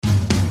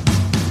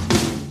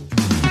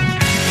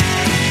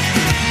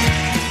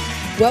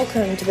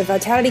Welcome to the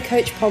Vitality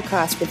Coach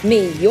podcast with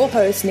me, your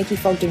host, Nikki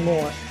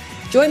Fogden-Moore.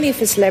 Join me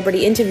for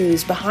celebrity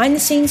interviews,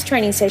 behind-the-scenes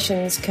training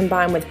sessions,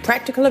 combined with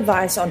practical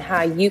advice on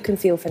how you can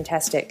feel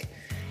fantastic.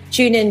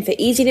 Tune in for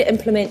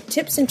easy-to-implement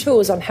tips and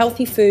tools on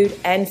healthy food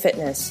and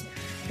fitness.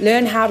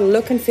 Learn how to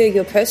look and feel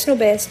your personal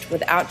best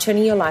without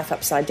turning your life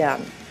upside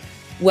down.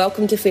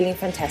 Welcome to Feeling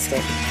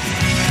Fantastic.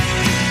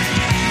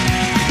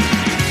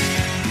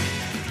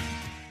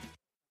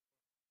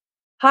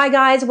 Hi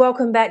guys,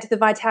 welcome back to the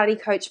Vitality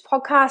Coach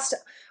podcast.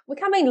 We're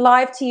coming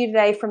live to you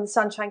today from the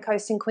Sunshine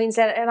Coast in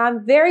Queensland, and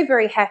I'm very,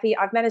 very happy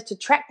I've managed to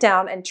track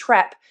down and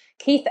trap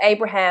Keith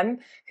Abraham,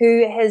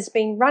 who has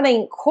been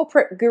running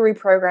corporate guru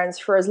programs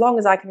for as long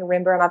as I can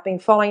remember, and I've been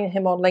following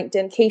him on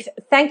LinkedIn. Keith,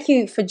 thank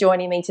you for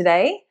joining me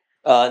today.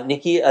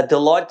 Nikki, a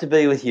delight to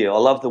be with you. I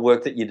love the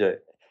work that you do.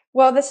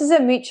 Well, this is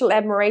a mutual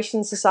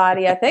admiration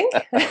society, I think.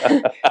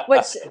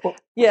 Which,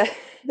 yeah.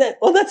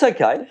 That's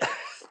okay.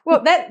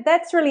 Well,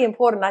 that's really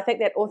important. I think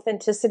that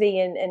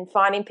authenticity and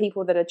finding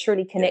people that are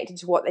truly connected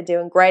to what they do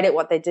and great at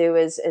what they do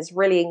is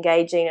really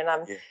engaging. And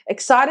I'm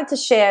excited to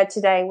share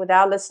today with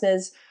our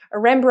listeners,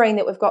 remembering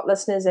that we've got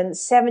listeners in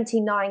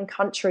 79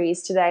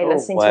 countries today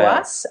listening to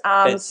us.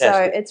 So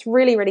it's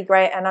really, really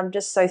great. And I'm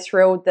just so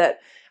thrilled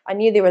that I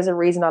knew there was a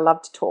reason I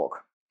love to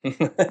talk.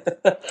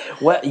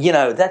 Well,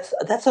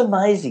 that's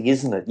amazing,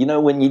 isn't it?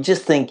 When you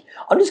just think,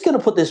 I'm just going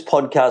to put this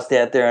podcast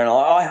out there and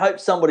I hope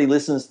somebody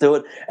listens to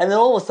it, and then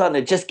all of a sudden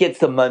it just gets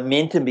the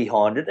momentum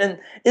behind it. And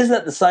isn't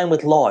it the same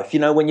with life?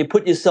 When you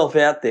put yourself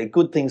out there,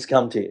 good things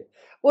come to you.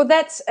 Well,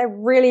 that's a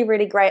really,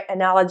 really great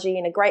analogy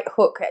and a great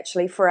hook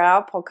actually for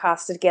our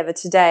podcast together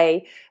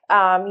today.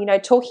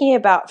 Talking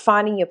about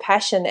finding your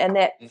passion and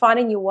that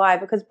finding your why,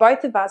 because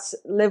both of us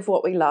live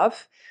what we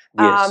love.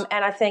 Yes.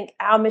 And I think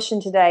our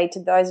mission today, to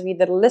those of you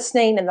that are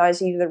listening and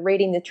those of you that are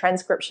reading the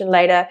transcription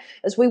later,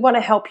 is we want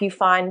to help you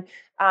finding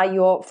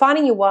your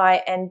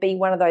why and be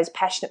one of those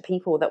passionate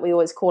people that we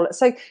always call it.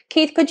 So,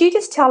 Keith, could you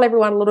just tell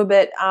everyone a little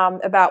bit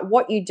about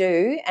what you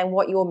do and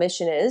what your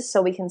mission is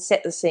so we can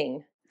set the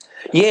scene?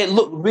 Yeah,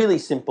 look, really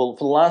simple.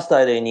 For the last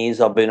 18 years,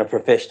 I've been a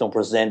professional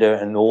presenter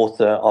and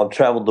author. I've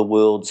travelled the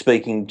world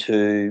speaking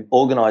to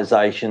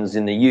organisations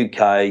in the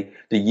UK,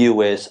 the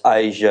US,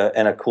 Asia,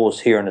 and of course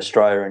here in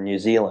Australia and New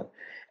Zealand.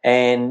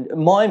 And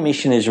my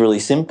mission is really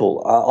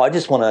simple. I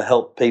just want to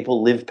help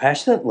people live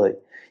passionately.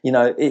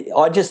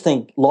 I just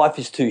think life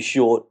is too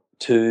short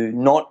to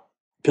not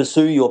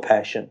pursue your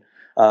passion.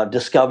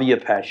 Discover your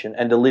passion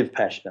and to live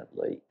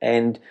passionately.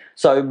 And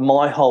so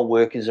my whole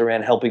work is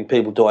around helping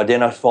people to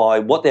identify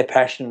what they're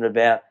passionate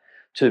about,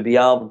 to be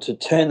able to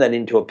turn that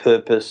into a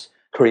purpose,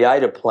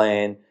 create a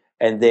plan,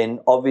 and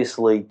then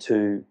obviously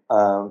to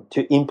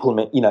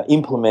implement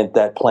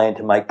that plan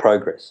to make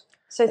progress.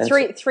 So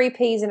three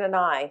P's and an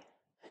I.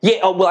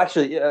 Yeah. Oh, well,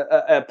 actually,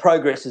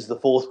 progress is the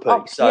fourth P.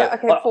 Oh, so yeah,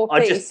 okay, four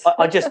P's.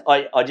 I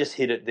just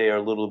hit it there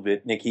a little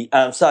bit, Nikki.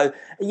 So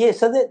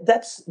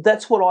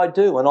that's what I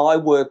do, and I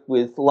work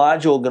with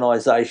large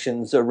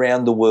organisations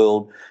around the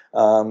world,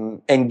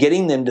 and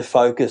getting them to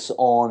focus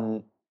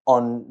on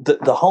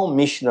the whole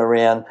mission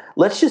around,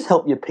 let's just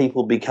help your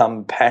people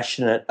become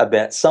passionate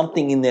about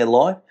something in their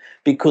life,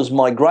 because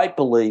my great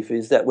belief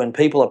is that when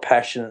people are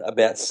passionate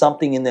about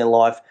something in their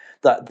life,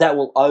 that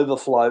will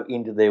overflow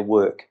into their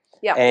work.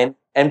 Yeah.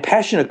 And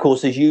passion, of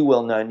course, as you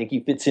well know,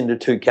 Nikki, fits into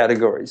two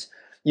categories.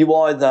 You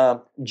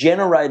either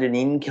generate an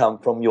income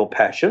from your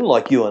passion,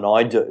 like you and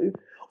I do,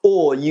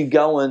 or you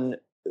go and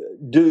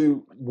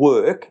do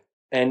work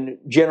and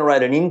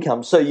generate an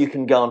income so you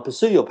can go and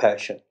pursue your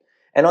passion.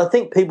 And I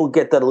think people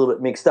get that a little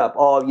bit mixed up.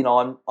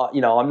 I'm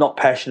not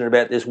passionate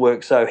about this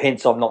work, so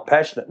hence I'm not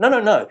passionate.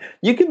 No.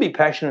 You can be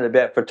passionate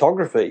about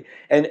photography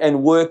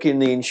and work in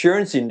the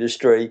insurance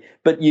industry,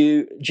 but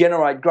you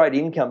generate great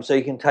income so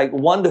you can take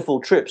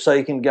wonderful trips, so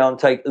you can go and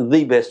take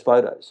the best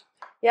photos.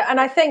 Yeah,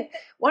 and I think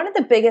one of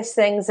the biggest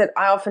things that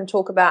I often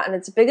talk about, and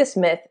it's the biggest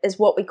myth, is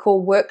what we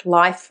call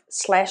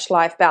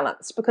work-life/life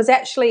balance. Because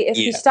actually, if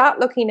you start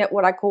looking at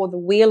what I call the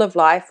wheel of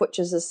life, which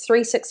is this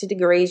 360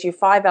 degrees, your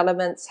 5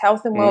 elements,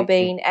 health and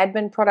well-being,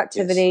 admin,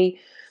 productivity,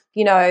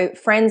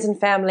 friends and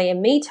family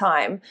and me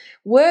time,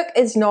 work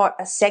is not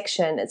a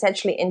section, it's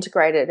actually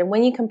integrated. And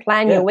when you can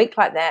plan your week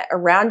like that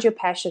around your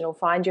passion or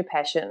find your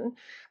passion,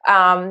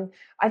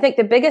 I think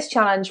the biggest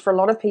challenge for a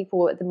lot of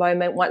people at the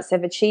moment, once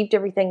they've achieved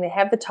everything, they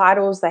have the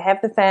titles, they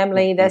have the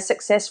family, they're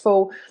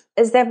successful,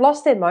 is they've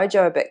lost their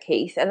mojo a bit,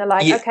 Keith. And they're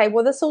like, okay,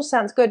 well, this all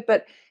sounds good,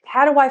 but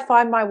how do I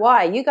find my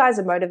why? You guys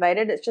are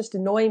motivated. It's just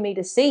annoying me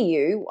to see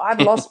you. I've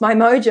lost my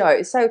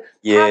mojo. So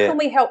how can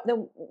we help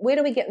them? Where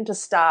do we get them to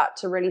start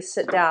to really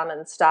sit down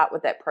and start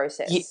with that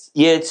process?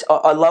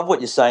 I love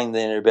what you're saying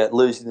there about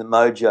losing the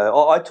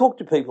mojo. I talk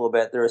to people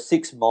about there are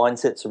 6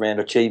 mindsets around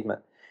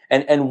achievement.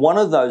 And one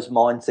of those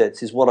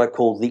mindsets is what I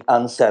call the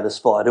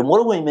unsatisfied. And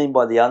what do we mean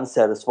by the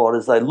unsatisfied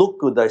is they look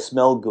good, they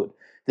smell good.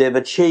 They've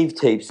achieved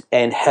heaps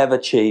and have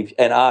achieved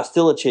and are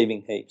still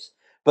achieving heaps,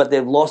 but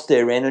they've lost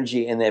their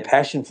energy and their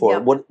passion for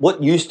it.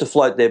 What used to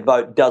float their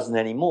boat doesn't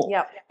anymore.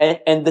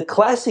 And the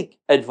classic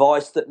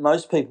advice that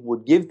most people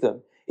would give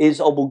them is,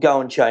 oh, we'll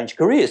go and change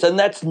careers. And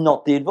that's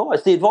not the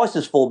advice. The advice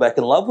is fall back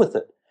in love with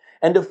it.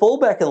 And to fall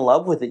back in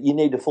love with it, you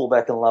need to fall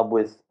back in love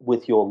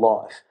with your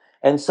life.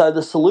 And so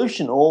the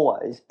solution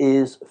always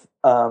is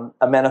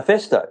a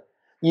manifesto.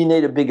 You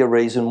need a bigger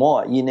reason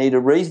why. You need a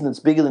reason that's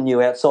bigger than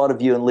you, outside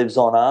of you, and lives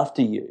on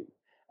after you.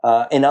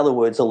 In other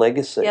words, a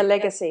legacy. Yeah,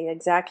 legacy,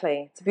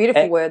 exactly. It's a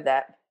beautiful word,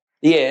 that.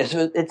 Yeah,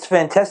 it's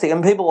fantastic,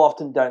 and people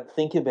often don't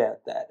think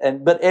about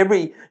that. But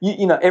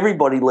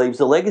everybody leaves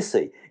a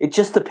legacy. It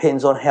just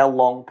depends on how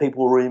long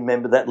people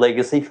remember that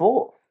legacy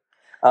for.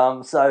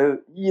 And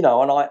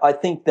I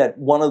think that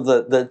one of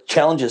the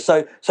challenges.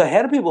 So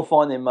how do people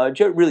find their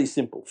mojo? Really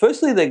simple.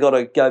 Firstly, they've got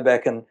to go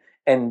back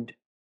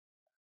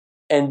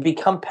and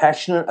become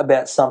passionate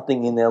about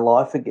something in their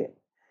life again.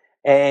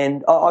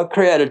 And I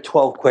created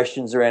 12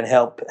 questions around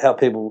help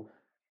people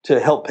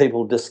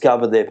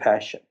discover their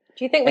passion.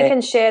 Do you think we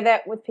can share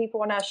that with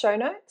people on our show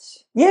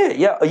notes?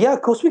 Yeah,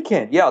 of course we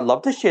can. Yeah, I'd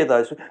love to share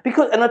those.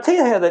 And I'll tell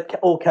you how that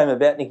all came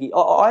about, Nikki.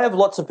 I have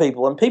lots of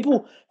people, and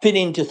people fit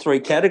into three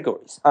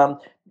categories.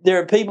 There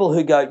are people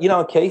who go,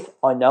 Keith,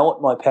 I know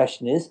what my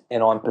passion is,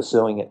 and I'm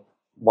pursuing it.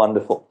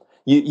 Wonderful.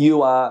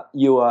 You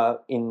are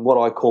in what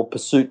I call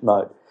pursuit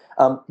mode.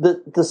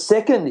 The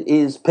second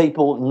is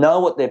people know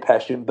what their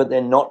passion, but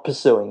they're not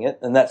pursuing it,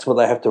 and that's where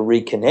they have to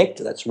reconnect.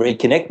 That's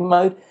reconnect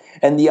mode.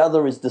 And the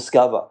other is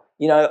discover.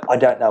 I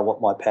don't know what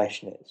my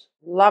passion is.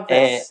 Love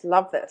this.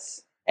 Love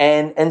this.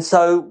 And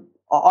so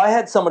I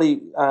had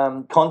somebody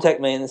contact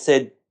me and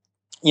said,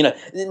 now,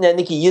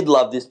 Nikki, you'd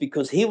love this,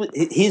 because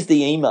here's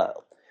the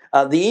email.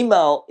 The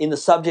email in the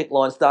subject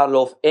line started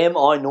off, "Am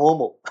I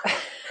normal?"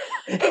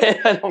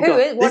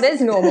 What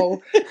is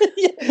normal?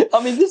 Yeah,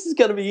 I mean, this is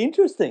going to be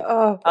interesting.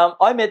 Oh.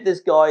 I met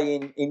this guy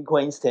in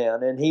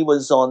Queenstown, and he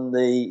was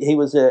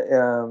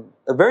a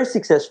very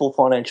successful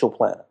financial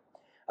planner.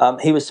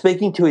 He was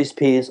speaking to his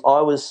peers.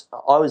 I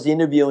was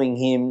interviewing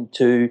him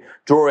to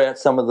draw out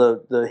some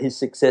of his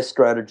success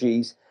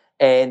strategies,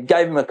 and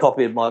gave him a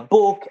copy of my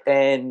book.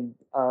 And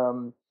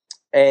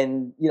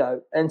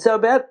so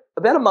about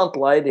a month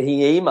later,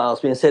 he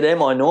emails me and said,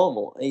 "Am I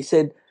normal?" He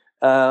said,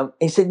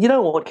 "You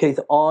know what, Keith?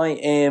 I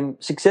am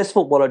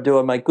successful at what I do.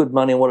 I make good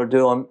money at what I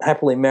do. I'm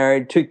happily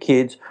married, 2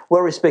 kids,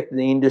 well respected in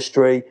the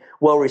industry,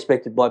 well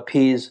respected by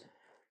peers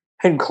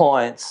and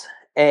clients."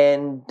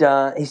 And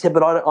he said,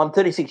 "But I'm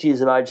 36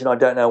 years of age and I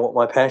don't know what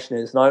my passion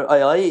is." And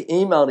I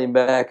emailed him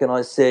back and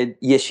I said,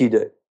 "Yes, you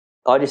do.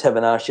 I just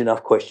haven't asked you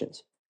enough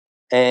questions."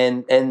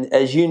 And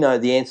as you know,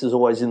 the answer is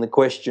always in the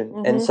question.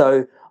 Mm-hmm. And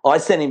so I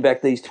sent him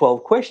back these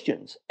 12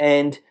 questions.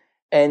 And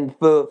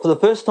for the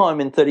first time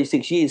in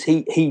 36 years,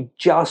 he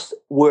just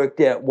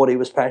worked out what he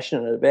was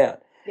passionate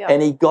about. Yeah.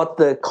 And he got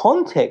the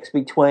context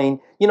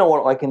between,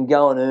 I can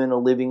go and earn a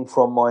living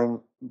from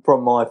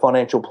my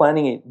financial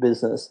planning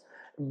business,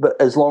 but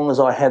as long as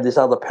I have this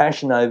other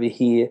passion over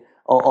here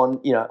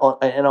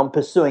and I'm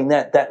pursuing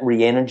that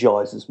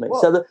re-energizes me.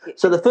 Well,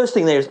 so the first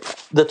thing there is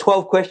the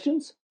 12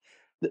 questions.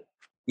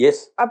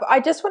 Yes. I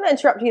just want to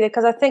interrupt you there,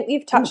 because I think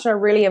you've touched on a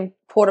really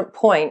important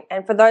point.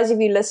 And for those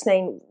of you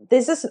listening,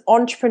 there's this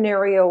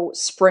entrepreneurial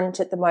sprint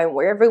at the moment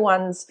where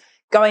everyone's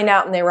going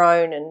out on their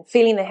own and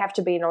feeling they have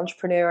to be an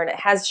entrepreneur, and it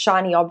has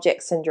shiny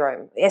object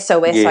syndrome,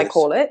 SOS, yes. I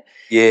call it.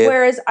 Yeah.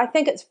 Whereas I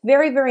think it's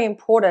very, very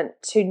important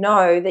to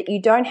know that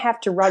you don't have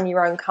to run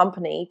your own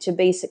company to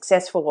be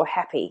successful or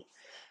happy.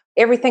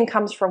 Everything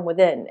comes from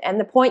within. And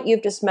the point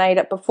you've just made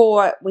it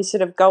before we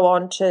sort of go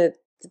on to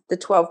the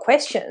 12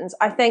 questions,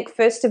 I think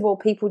first of all,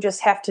 people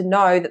just have to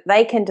know that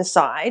they can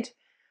decide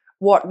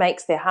what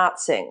makes their heart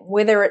sing,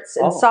 whether it's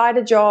inside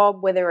a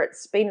job, whether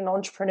it's being an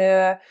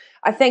entrepreneur.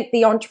 I think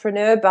the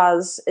entrepreneur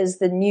buzz is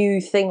the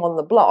new thing on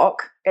the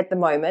block at the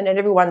moment, and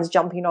everyone's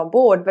jumping on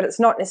board, but it's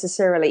not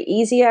necessarily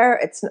easier.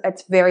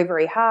 It's very,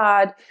 very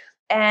hard,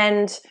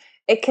 and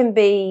it can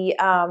be,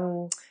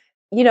 a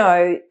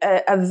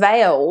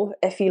veil,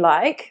 if you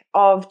like,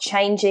 of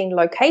changing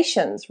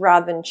locations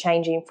rather than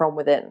changing from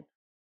within.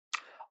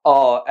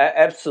 Oh,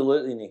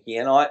 absolutely, Nikki.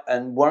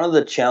 And one of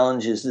the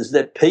challenges is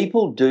that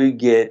people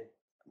get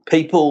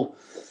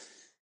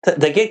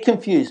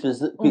confused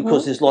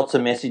because there's lots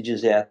of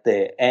messages out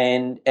there,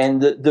 and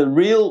the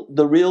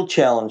real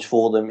challenge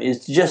for them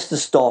is just to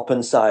stop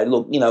and say,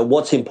 look,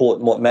 what's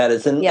important, what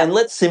matters, and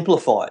let's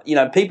simplify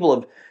it.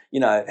 People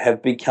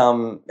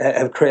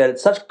have created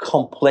such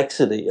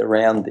complexity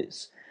around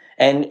this,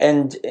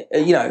 and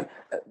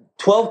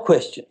 12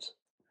 questions.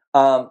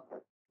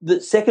 The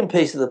second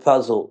piece of the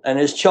puzzle, and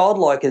as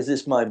childlike as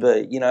this may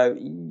be,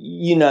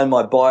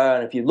 my bio,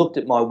 and if you looked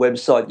at my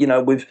website,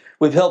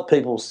 we've helped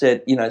people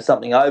set,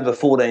 something over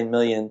 14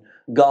 million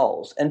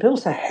goals. And people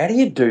say, how do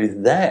you do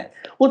that?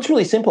 Well, it's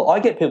really simple. I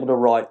get people to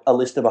write a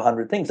list of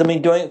 100 things. I've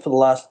been doing it for the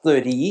last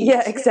 30 years.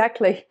 Yeah,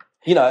 exactly.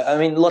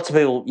 Lots of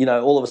people,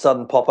 all of a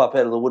sudden pop up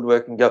out of the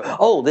woodwork and go,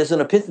 oh, there's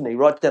an epiphany,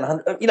 write down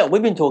 100.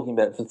 We've been talking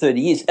about it for 30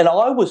 years. And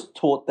I was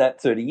taught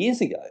that 30 years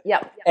ago.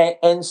 Yep.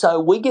 And so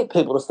we get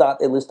people to start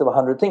their list of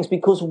 100 things,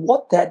 because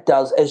what that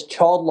does, as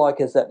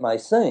childlike as that may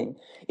seem,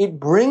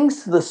 it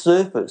brings to the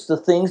surface the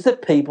things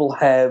that people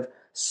have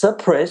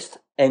suppressed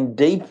and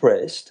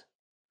depressed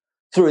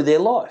through their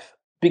life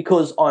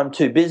because I'm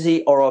too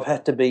busy or I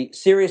have to be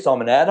serious.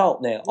 I'm an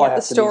adult now. Yeah, I have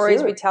the to be stories we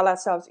serious. tell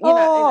ourselves,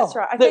 that's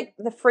right. I think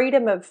the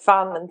freedom of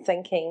fun and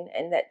thinking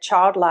and that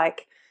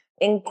childlike,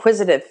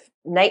 inquisitive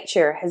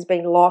nature has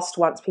been lost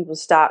once people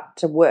start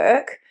to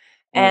work.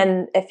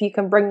 And if you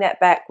can bring that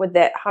back with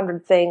that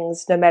 100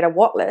 things, no matter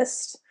what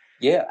list,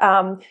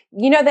 that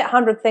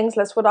 100 things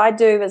list, what I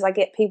do is I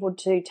get people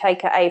to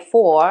take an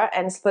A4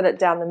 and split it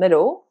down the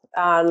middle,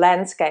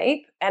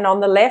 landscape, and on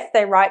the left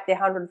they write their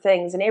 100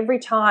 things, and every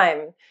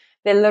time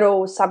their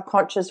little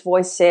subconscious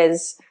voice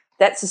says,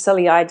 that's a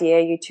silly idea,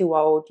 you're too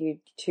old, you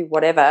too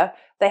whatever,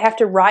 they have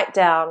to write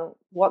down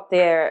what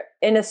their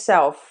inner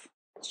self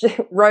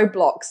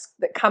roadblocks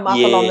that come up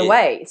along the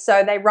way.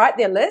 So they write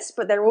their list,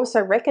 but they're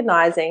also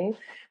recognizing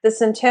this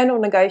internal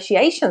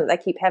negotiation that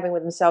they keep having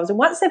with themselves. And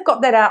once they've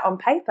got that out on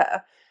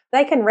paper,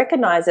 they can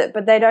recognize it,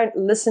 but they don't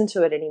listen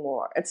to it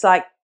anymore. It's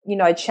like,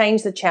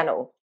 change the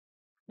channel.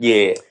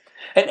 Yeah.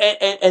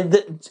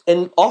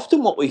 And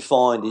often what we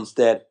find is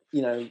that,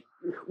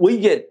 we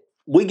get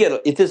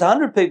if there's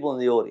 100 people in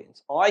the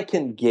audience, I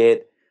can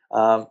get,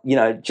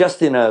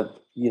 just in a,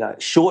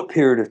 short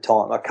period of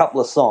time, a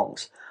couple of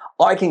songs,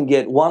 I can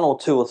get one or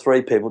two or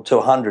three people to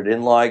 100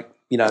 in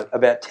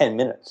about 10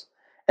 minutes.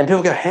 And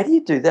people go, how do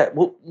you do that?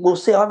 Well,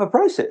 see, I have a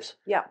process.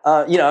 Yeah.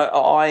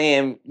 I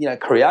am,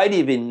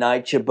 creative in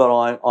nature, but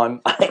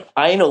I'm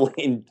anal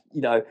in,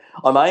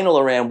 I'm anal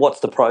around what's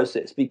the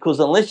process, because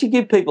unless you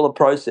give people a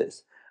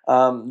process,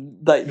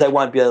 they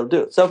won't be able to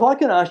do it. So if I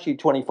can ask you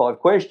 25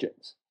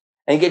 questions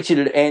and get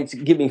you to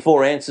give me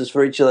 4 answers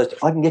for each of those,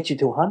 I can get you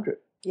to 100.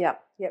 Yeah,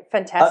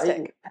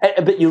 fantastic.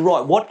 But you're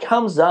right. What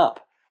comes up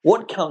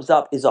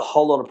is a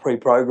whole lot of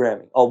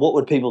pre-programming. Oh, what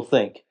would people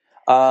think?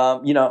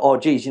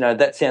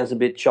 That sounds a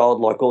bit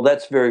childlike, or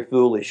that's very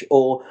foolish,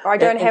 or I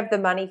don't have the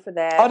money for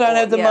that. I don't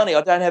have the money.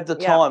 I don't have the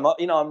time.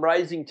 I'm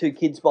raising 2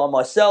 kids by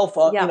myself.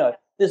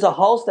 There's a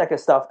whole stack of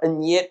stuff,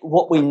 and yet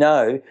what we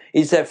know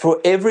is that for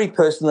every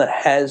person that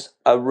has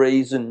a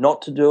reason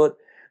not to do it,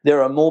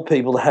 there are more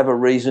people that have a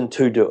reason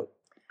to do it.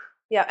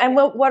 Yeah, and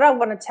what I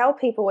want to tell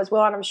people as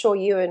well, and I'm sure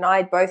you and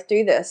I both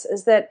do this,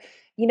 is that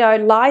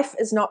life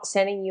is not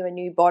sending you a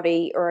new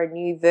body or a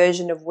new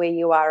version of where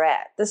you are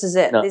at. This is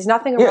it. No. There's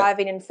nothing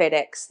arriving in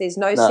FedEx. There's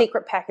no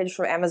secret package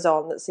from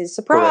Amazon that says,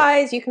 surprise,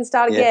 correct, you can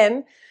start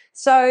again.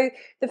 So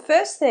the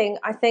first thing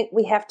I think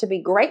we have to be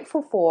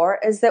grateful for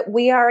is that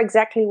we are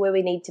exactly where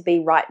we need to be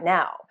right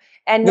now,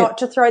 and not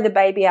to throw the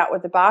baby out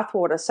with the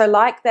bathwater. So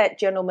like that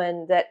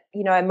gentleman that,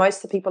 and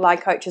most of the people I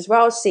coach as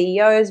well,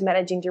 CEOs,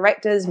 managing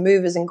directors,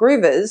 movers and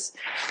groovers,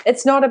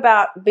 it's not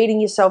about beating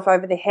yourself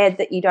over the head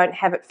that you don't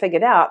have it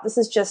figured out. This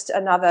is just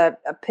another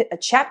a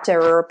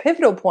chapter or a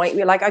pivotal point where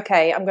you're like,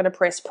 okay, I'm going to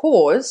press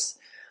pause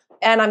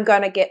and I'm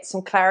going to get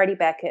some clarity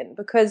back in,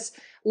 because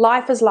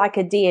life is like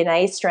a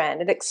DNA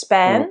strand. It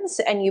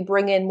expands and you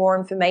bring in more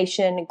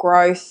information,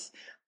 growth,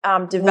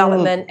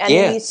 development, and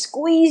then you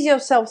squeeze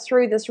yourself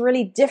through this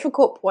really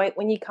difficult point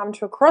when you come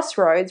to a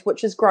crossroads,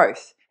 which is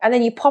growth. And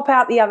then you pop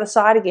out the other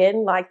side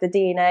again, like the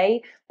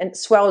DNA, and it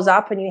swells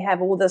up and you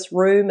have all this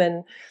room,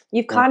 and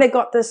you've kind of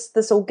got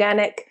this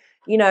organic,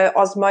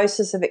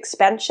 osmosis of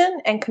expansion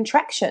and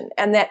contraction,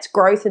 and that's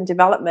growth and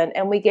development.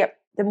 And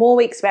the more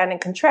we expand and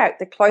contract,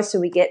 the closer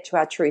we get to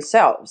our true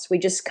selves. We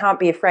just can't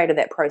be afraid of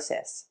that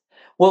process.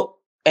 Well,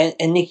 and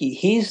Nikki,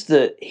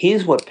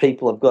 here's what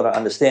people have got to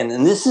understand,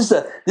 and this is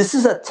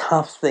a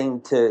tough thing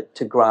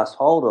to grasp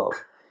hold of,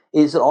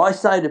 is that I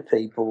say to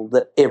people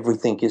that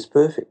everything is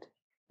perfect.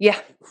 Yeah.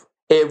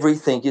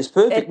 Everything is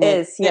perfect. It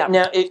is.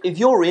 Now, if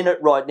you're in it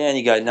right now and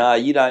you go, no,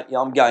 you don't,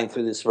 I'm going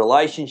through this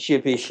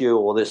relationship issue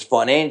or this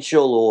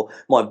financial, or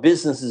my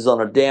business is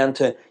on a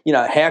downturn,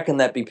 how can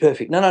that be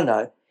perfect?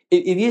 No.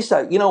 If you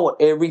say, you know what,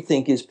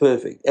 everything is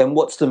perfect, and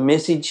what's the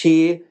message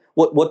here?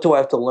 What do I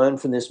have to learn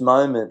from this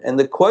moment? And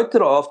the quote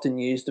that I often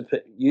use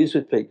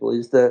with people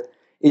is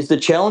the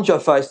challenge I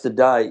face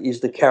today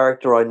is the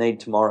character I need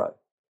tomorrow.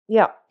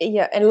 Yeah,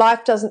 and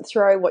life doesn't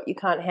throw what you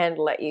can't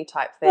handle at you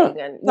type thing,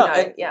 and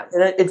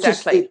it's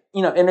exactly.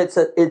 And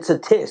it's a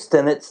test,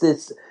 and it's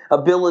this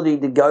ability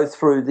to go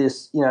through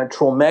this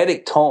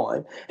traumatic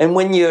time. And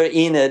when you're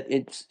in it,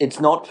 it's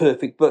not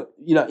perfect, but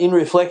in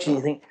reflection,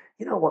 you think,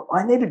 you know what,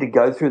 I needed to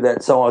go through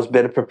that so I was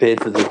better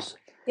prepared for this.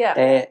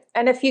 Yeah,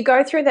 and if you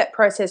go through that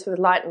process with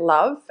light and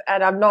love,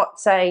 and I'm not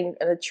saying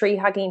in a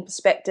tree-hugging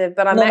perspective,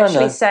 but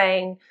I'm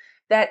saying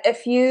that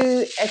if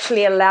you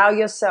actually allow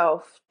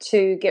yourself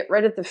to get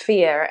rid of the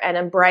fear and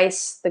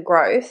embrace the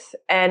growth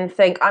and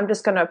think, I'm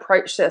just going to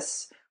approach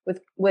this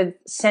with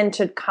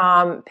centered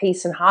calm,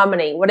 peace and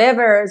harmony,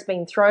 whatever is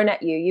being thrown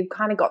at you, you've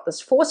kind of got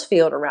this force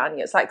field around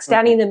you. It's like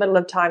standing in the middle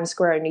of Times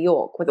Square in New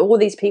York with all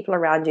these people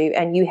around you,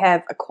 and you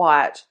have a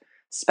quiet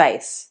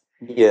space.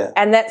 Yeah.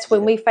 And that's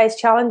when we face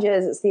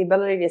challenges, it's the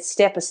ability to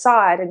step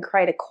aside and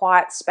create a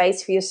quiet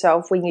space for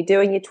yourself when you're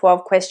doing your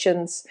 12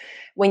 questions,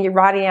 when you're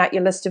writing out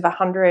your list of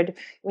 100,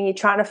 when you're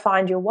trying to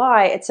find your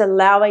why. It's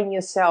allowing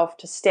yourself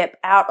to step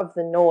out of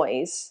the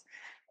noise,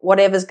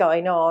 whatever's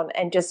going on,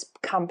 and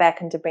just come back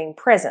into being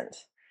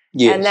present.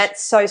 Yes. And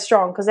that's so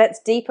strong, because that's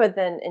deeper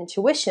than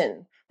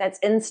intuition. That's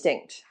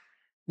instinct.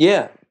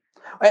 Yeah.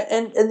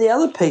 And the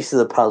other piece of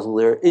the puzzle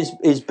there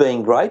is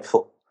being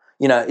grateful.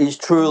 Is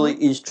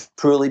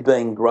truly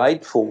being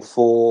grateful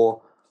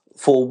for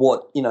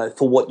what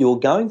you're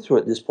going through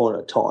at this point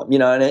in time.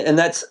 And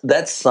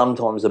that's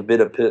sometimes a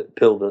bitter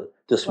pill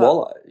to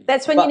swallow. Well,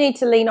 that's when you need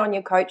to lean on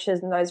your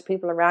coaches and those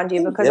people around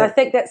you, because I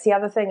think that's the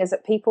other thing, is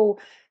that people,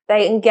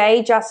 they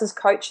engage us as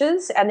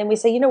coaches, and then we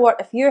say, you know what,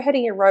 if you're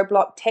hitting a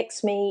roadblock,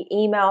 text me,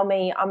 email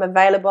me, I'm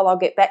available, I'll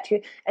get back to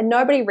you, and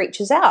nobody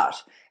reaches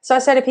out. So I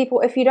say to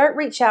people, if you don't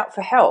reach out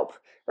for help,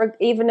 or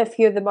even if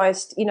you're the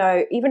most,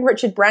 even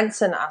Richard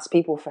Branson asks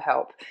people for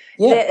help.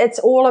 Yeah. It's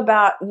all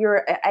about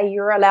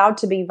you're allowed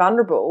to be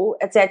vulnerable.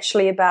 It's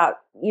actually about,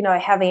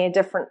 having a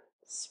different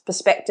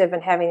perspective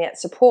and having that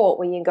support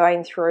when you're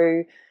going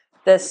through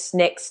this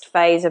next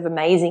phase of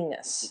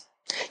amazingness.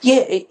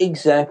 Yeah,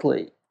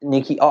 exactly,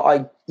 Nikki.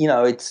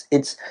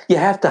 It's you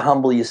have to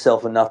humble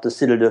yourself enough to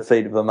sit at the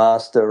feet of a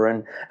master,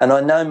 and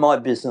I know my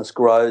business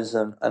grows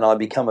and I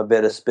become a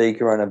better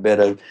speaker and a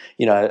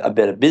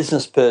better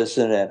business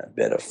person and a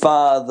better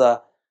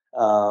father.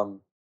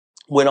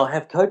 When I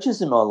have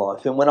coaches in my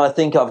life, and when I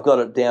think I've got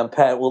it down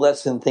pat, well,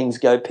 that's when things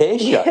go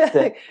pear-shaped.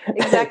 Yeah,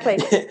 exactly.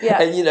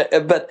 Yeah.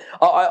 And, but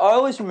I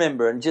always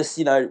remember, and just,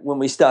 when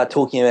we start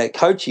talking about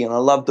coaching, and I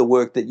love the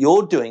work that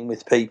you're doing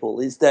with people,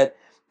 is that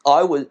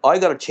I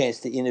got a chance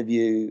to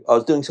interview, I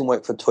was doing some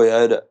work for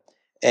Toyota,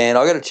 and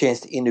I got a chance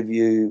to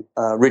interview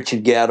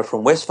Richard Gowder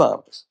from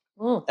Wesfarmers.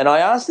 And I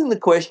asked him the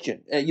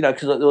question,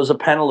 because there was a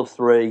panel of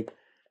three,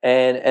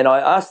 and I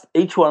asked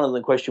each one of them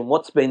the question,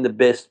 what's been the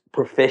best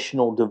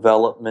professional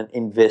development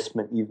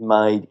investment you've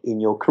made in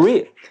your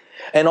career?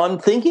 And I'm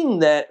thinking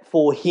that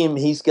for him,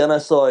 he's going to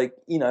say,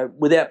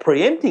 without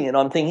preempting it,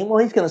 I'm thinking, well,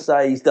 he's going to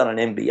say he's done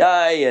an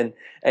MBA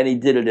and he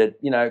did it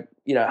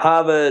at,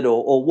 Harvard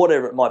or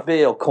whatever it might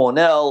be, or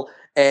Cornell,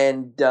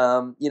 and,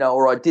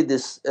 or I did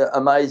this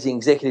amazing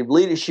executive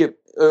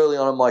leadership early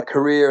on in my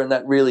career, and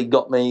that really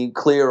got me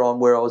clear on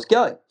where I was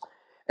going.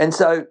 And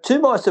so, to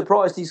my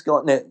surprise, he's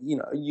got, now,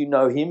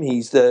 him,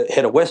 he's the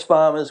head of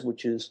Wesfarmers,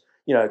 which is,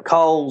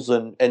 Coles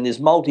and this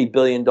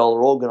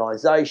multi-billion-dollar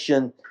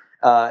organisation.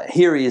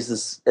 Here he is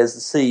as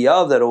the CEO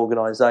of that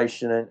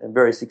organisation and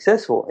very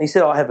successful. And he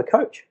said, I have a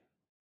coach.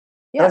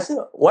 Yeah. And I said,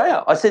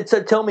 wow. I said,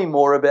 so tell me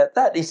more about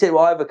that. He said,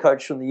 well, I have a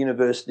coach from the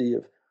University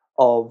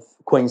of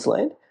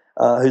Queensland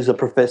who's a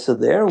professor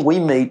there, and we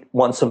meet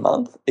once a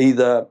month,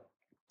 either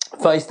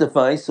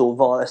face-to-face or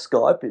via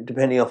Skype,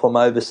 depending if I'm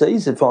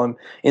overseas. If I'm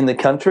in the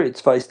country, it's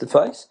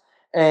face-to-face.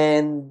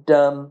 And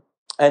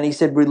he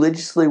said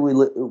religiously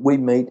we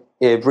meet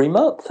every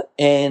month.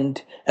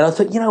 And I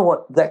thought, you know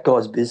what, that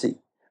guy's busy.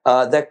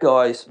 That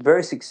guy's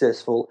very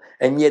successful,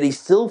 and yet he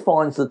still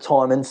finds the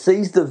time and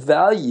sees the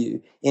value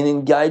in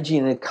engaging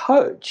in a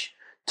coach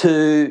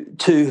to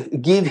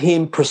give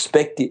him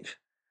perspective.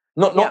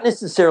 Not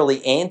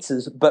necessarily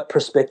answers, but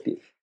perspective.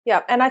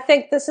 Yeah, and I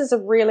think this is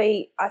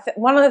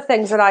one of the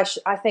things that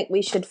I think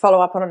we should follow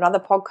up on another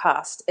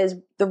podcast is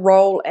the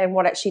role and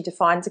what actually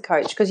defines a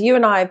coach. Because you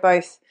and I have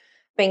both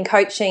been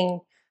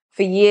coaching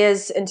for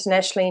years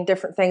internationally in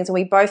different things, and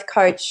we both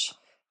coach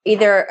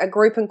either a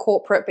group in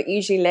corporate, but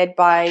usually led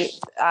by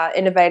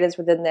innovators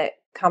within that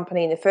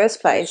company in the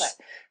first place. Okay.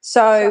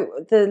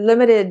 So the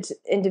limited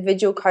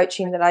individual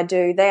coaching that I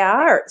do, they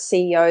are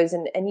CEOs,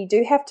 and you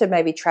do have to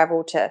maybe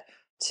travel to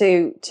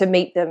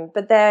meet them,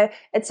 but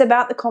it's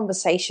about the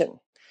conversation,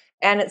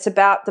 and it's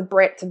about the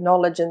breadth of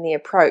knowledge and the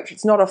approach.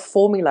 It's not a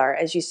formula,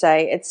 as you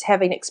say. It's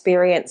having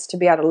experience to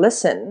be able to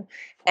listen,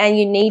 and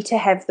you need to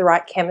have the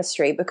right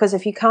chemistry, because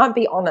if you can't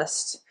be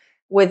honest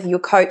with your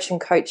coach and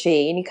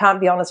coachee, and you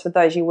can't be honest with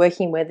those you're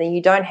working with, and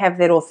you don't have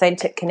that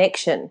authentic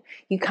connection,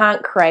 you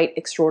can't create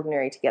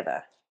extraordinary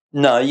together.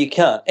 No, you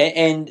can't.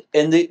 And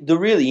the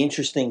really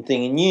interesting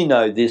thing, and you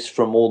know this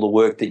from all the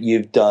work that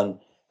you've done,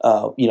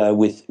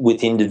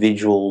 with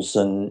individuals,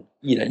 and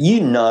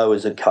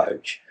as a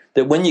coach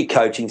that when you're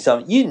coaching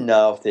someone,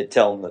 if they're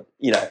telling them,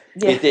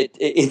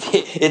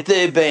 if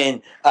they're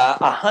being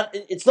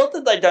it's not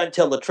that they don't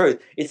tell the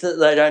truth; it's that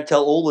they don't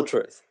tell all the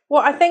truth.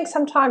 Well, I think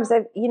sometimes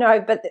but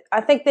I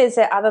think there's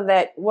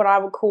that what I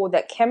would call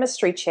that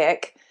chemistry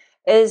check,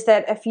 is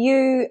that if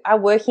you are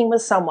working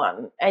with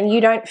someone and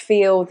you don't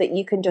feel that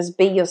you can just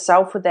be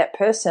yourself with that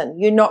person,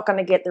 you're not going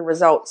to get the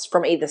results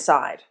from either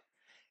side.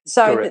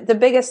 So the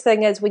biggest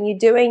thing is when you're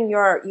doing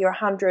your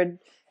 100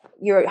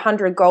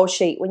 goal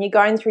sheet, when you're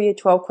going through your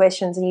 12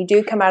 questions and you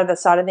do come out of the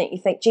side of it, you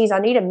think, geez, I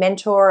need a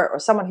mentor or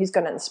someone who's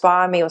going to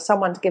inspire me or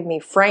someone to give me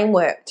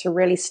framework to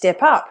really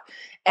step up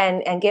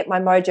and get my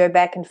mojo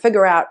back and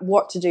figure out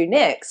what to do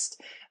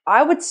next.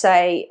 I would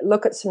say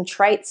look at some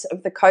traits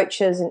of the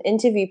coaches and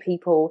interview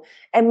people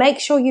and make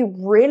sure you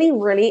really,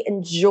 really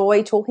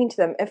enjoy talking to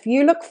them. If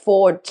you look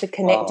forward to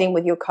connecting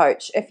with your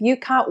coach, if you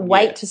can't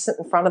wait to sit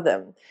in front of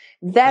them,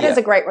 That is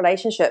a great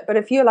relationship. But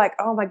if you're like,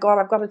 oh my God,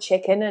 I've got to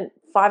check in at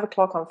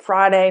 5:00 on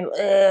Friday,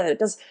 and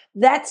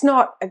that's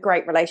not a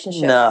great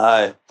relationship.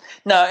 No,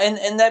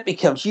 and that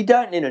becomes, you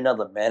don't need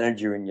another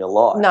manager in your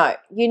life. No,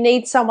 you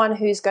need someone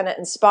who's going to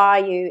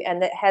inspire you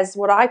and that has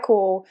what I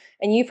call,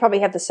 and you probably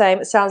have the same,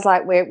 it sounds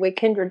like we're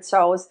kindred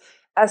souls,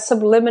 a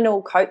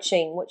subliminal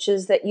coaching, which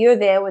is that you're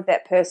there with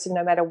that person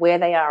no matter where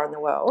they are in the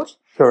world.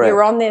 Correct.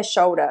 You're on their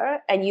shoulder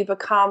and you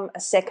become a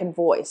second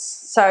voice.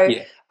 So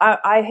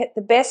I had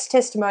the best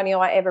testimonial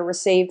I ever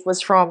received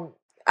was from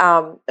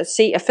a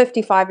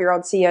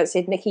 55-year-old CEO. It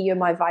said, Nikki, you're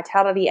my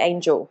vitality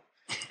angel.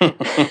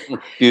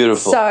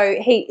 Beautiful. So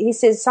he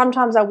says,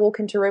 sometimes I walk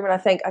into a room and I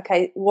think,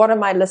 okay, what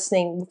am I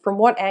listening from?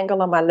 What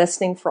angle am I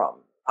listening from?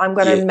 I'm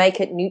going to make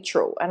it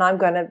neutral, and I'm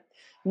going to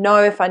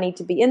know if I need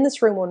to be in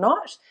this room or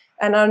not.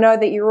 And I know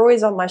that you're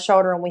always on my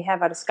shoulder and we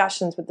have our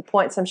discussions with the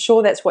points. I'm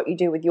sure that's what you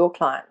do with your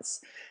clients.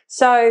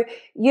 So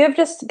you've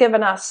just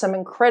given us some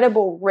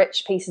incredible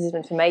rich pieces of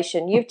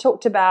information. You've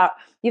talked about,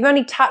 you've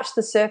only touched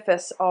the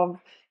surface of,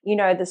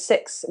 the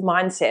 6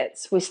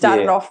 mindsets. We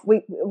started off,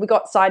 we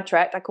got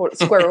sidetracked. I call it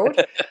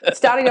squirreled.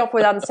 Starting off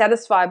with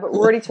unsatisfied, but we're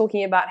already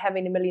talking about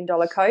having $1 million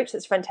coach.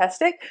 That's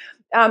fantastic.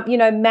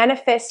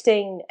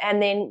 Manifesting,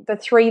 and then the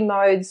 3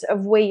 modes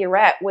of where you're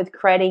at with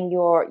creating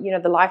your,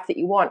 the life that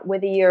you want,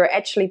 whether you're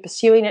actually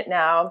pursuing it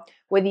now,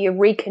 whether you're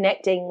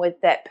reconnecting with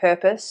that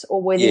purpose,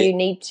 or whether you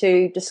need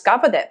to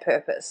discover that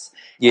purpose.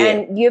 Yeah.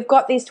 And you've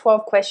got these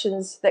 12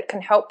 questions that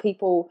can help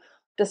people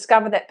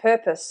discover that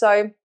purpose.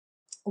 So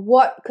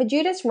what could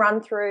you just run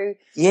through?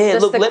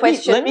 Let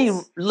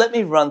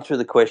me run through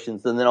the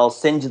questions, and then I'll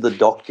send you the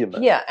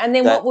document. Yeah, and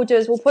then what we'll do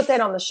is we'll put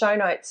that on the show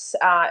notes.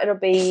 It'll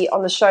be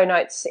on the show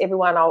notes,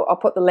 everyone. I'll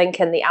put the link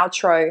in the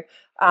outro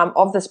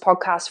of this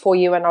podcast for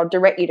you, and I'll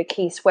direct you to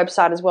Keith's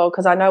website as well,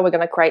 because I know we're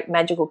going to create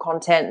magical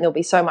content and there'll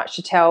be so much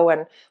to tell,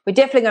 and we're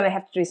definitely going to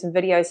have to do some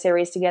video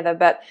series together.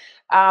 But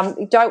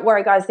don't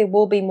worry, guys, there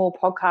will be more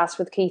podcasts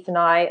with Keith and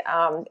I.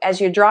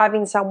 As you're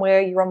driving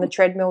somewhere, you're on the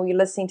treadmill, you're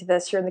listening to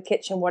this, you're in the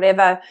kitchen,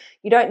 whatever,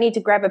 you don't need to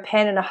grab a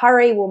pen in a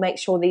hurry. We'll make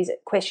sure these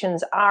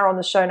questions are on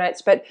the show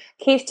notes. But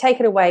Keith, take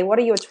it away. What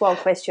are your 12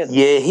 questions?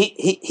 Yeah,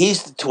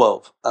 here's the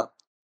 12.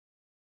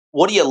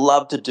 What do you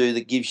love to do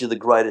that gives you the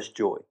greatest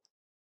joy?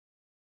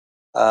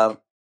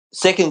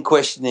 Second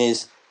question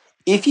is,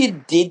 if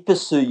you did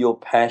pursue your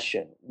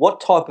passion,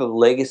 what type of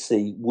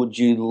legacy would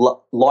you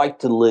like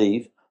to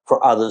leave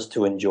for others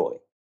to enjoy?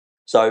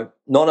 So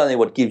not only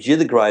what gives you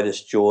the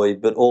greatest joy,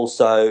 but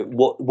also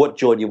what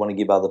joy do you want to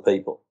give other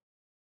people?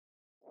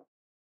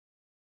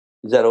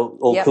 Is that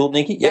all cool,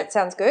 Nikki? Yep. That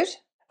sounds good.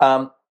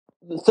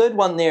 The third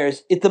one there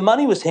is, if the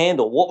money was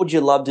handled, what would you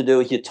love to do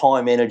with your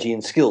time, energy,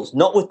 and skills?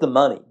 Not with the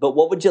money, but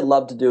what would you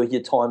love to do with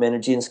your time,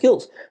 energy, and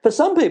skills? For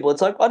some people,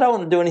 it's like, I don't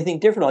want to do anything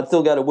different. I'd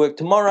still go to work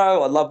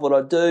tomorrow. I love what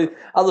I do.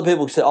 Other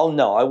people say, oh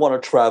no, I want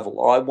to travel,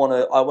 or I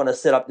want to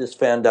set up this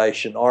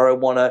foundation, or I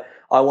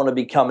want to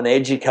become an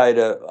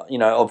educator,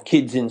 of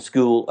kids in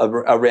school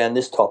around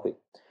this topic.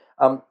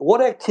 What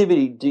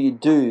activity do you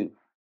do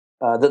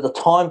that the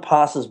time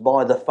passes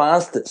by the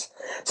fastest?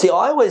 See,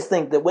 I always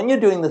think that when you're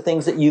doing the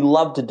things that you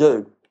love to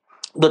do,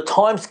 the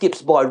time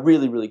skips by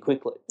really, really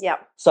quickly. Yeah.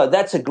 So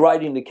that's a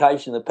great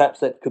indication that perhaps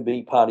that could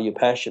be part of your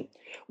passion.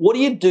 What do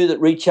you do that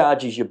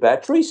recharges your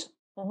batteries?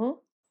 Mm-hmm.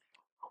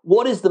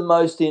 What is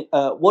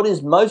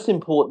most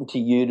important to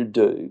you to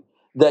do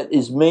that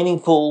is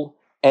meaningful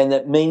and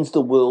that means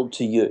the world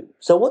to you?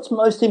 So what's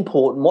most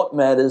important, what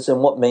matters,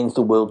 and what means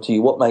the world to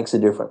you? What makes a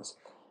difference?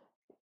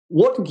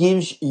 What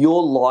gives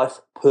your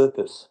life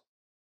purpose?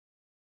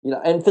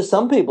 And for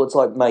some people, it's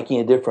like making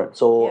a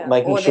difference, or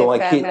making sure my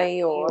kids,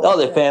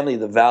 their family,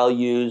 the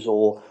values,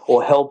 or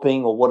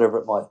helping, or whatever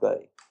it might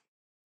be.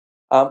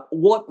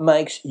 What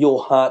makes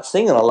your heart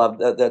sing? And I love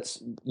that.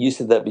 You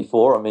said that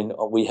before. I mean,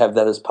 we have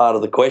that as part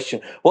of the question.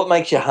 What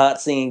makes your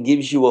heart sing and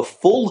gives you a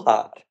full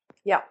heart?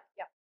 Yeah.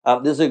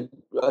 There's a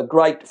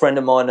great friend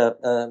of mine,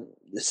 the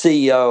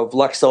CEO of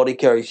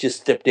Luxottica. He's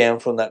just stepped down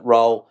from that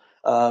role.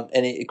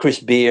 Chris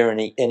Beer,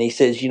 and he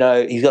says,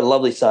 he's got a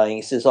lovely saying.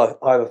 He says, I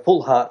have a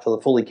full heart for the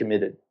fully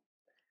committed.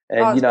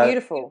 And, it's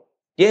beautiful.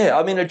 Yeah,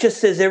 I mean, it just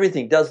says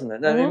everything, doesn't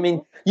it? Mm-hmm. I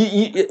mean,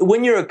 you,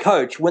 when you're a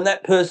coach, when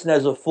that person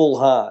has a full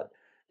heart,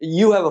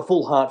 you have a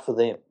full heart for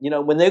them.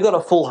 When they've got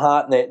a full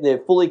heart and they're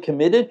fully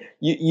committed,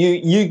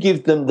 you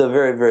give them the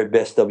very, very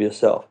best of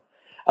yourself.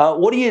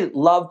 What do you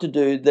love to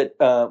do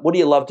what do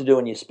you love to do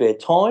in your spare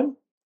time?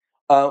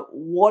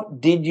 What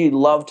did you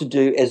love to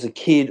do as a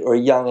kid or a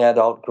young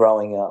adult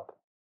growing up?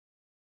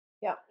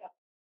 Yeah.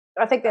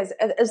 I think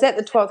is that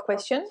the 12th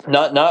question?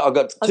 No, I've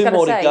got two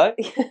more to go.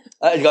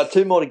 I've got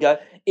 2 more to go.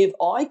 If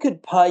I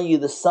could pay you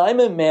the same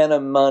amount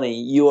of money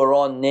you are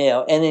on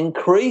now and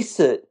increase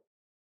it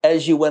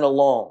as you went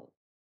along,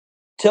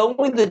 tell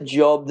me the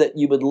job that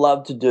you would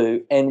love to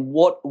do, and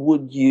what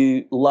would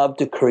you love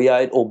to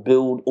create or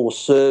build or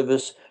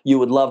service you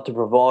would love to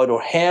provide,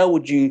 or how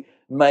would you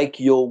make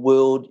your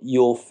world,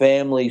 your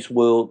family's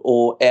world,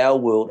 or our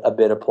world a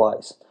better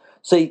place?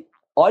 See,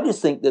 I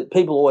just think that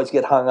people always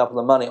get hung up on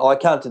the money. I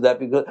can't do that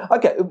because,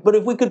 okay, but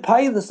if we could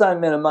pay you the same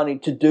amount of money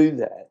to do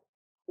that,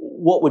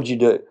 what would you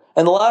do?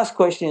 And the last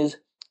question is,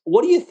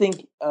 what do you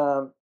think?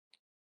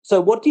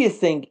 What do you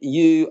think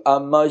you are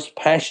most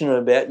passionate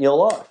about in your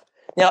life?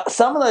 Now,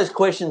 some of those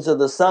questions are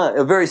the same,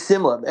 are very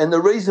similar, and the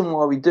reason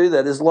why we do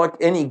that is, like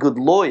any good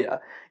lawyer,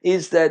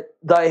 is that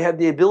they have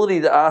the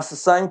ability to ask the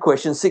same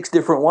question 6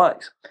 different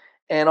ways.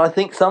 And I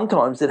think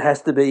sometimes it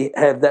has to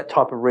have that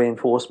type of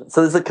reinforcement.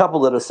 So there's a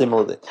couple that are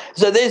similar there.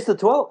 So there's the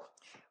 12.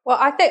 Well,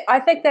 I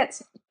think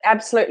that's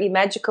absolutely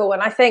magical,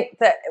 and I think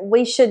that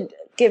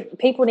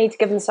people need to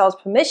give themselves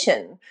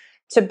permission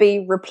to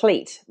be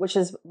replete, which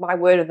is my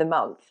word of the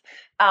month.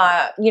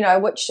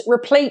 Which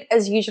replete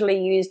is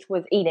usually used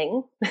with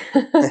eating,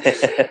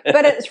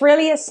 but it's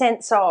really a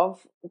sense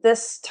of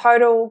this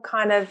total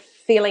kind of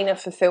feeling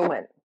of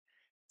fulfillment.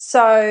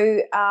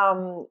 So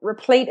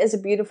replete is a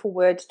beautiful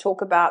word to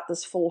talk about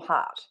this full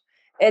heart.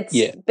 It's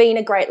being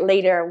a great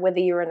leader, whether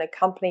you're in a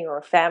company or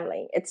a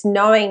family. It's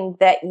knowing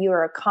that you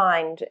are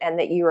kind and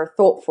that you are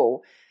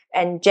thoughtful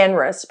and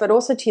generous, but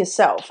also to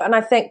yourself. And I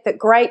think that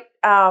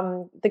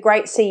the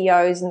great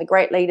CEOs and the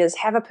great leaders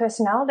have a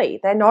personality.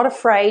 They're not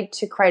afraid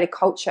to create a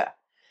culture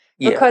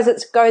because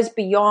it goes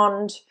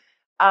beyond,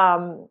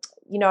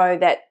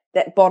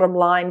 that bottom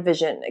line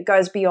vision. It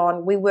goes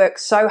beyond, we work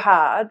so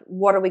hard,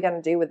 what are we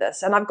going to do with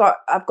this? And I've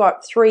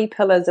got 3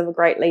 pillars of a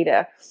great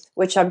leader,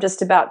 which I'm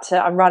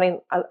writing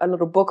a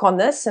little book on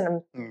this.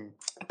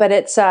 But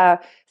it's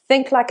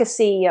think like a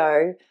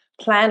CEO,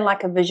 plan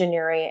like a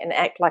visionary, and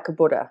act like a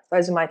Buddha.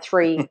 Those are my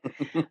 3.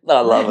 I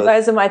love it.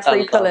 Those are my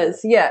 3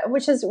 pillars. Yeah,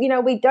 which is,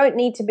 we don't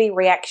need to be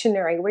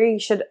reactionary. We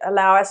should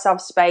allow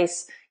ourselves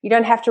space. You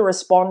don't have to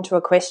respond to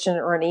a question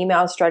or an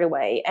email straight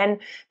away. And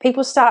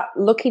people start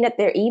looking at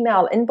their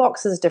email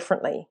inboxes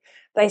differently.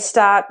 They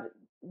start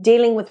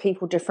dealing with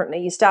people differently.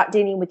 You start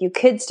dealing with your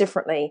kids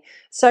differently.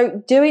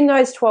 So doing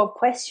those 12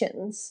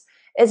 questions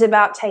is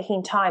about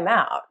taking time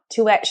out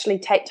to actually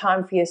take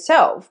time for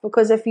yourself,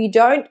 because if you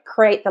don't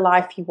create the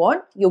life you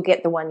want, you'll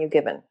get the one you're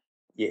given.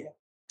 Yeah.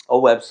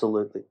 Oh,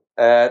 absolutely.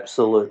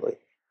 Absolutely.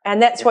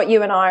 And that's what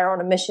you and I are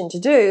on a mission to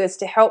do, is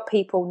to help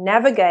people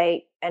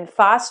navigate and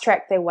fast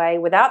track their way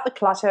without the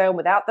clutter,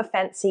 without the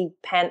fancy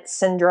pants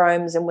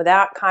syndromes, and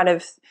without kind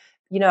of,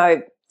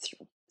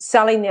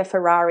 selling their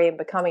Ferrari and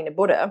becoming a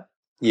Buddha.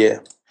 Yeah.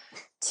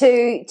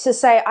 To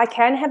say, I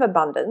can have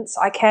abundance,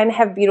 I can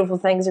have beautiful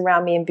things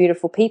around me and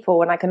beautiful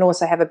people, and I can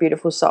also have a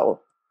beautiful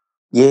soul.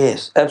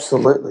 Yes,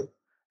 absolutely.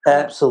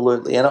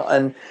 Absolutely.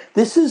 And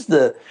this is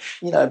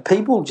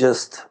people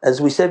just,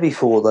 as we said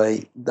before,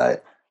 they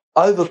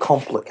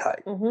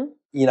overcomplicate.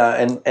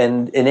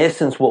 And in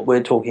essence what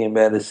we're talking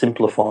about is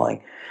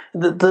simplifying.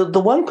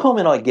 The one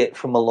comment I get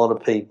from a lot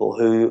of people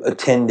who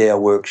attend our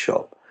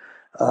workshop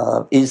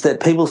is that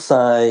people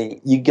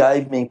say, you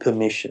gave me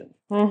permission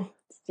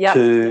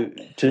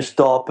to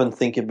stop and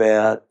think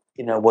about,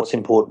 what's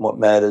important, what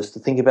matters, to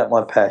think about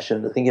my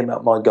passion, to think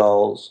about my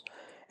goals,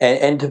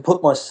 and to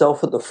put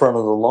myself at the front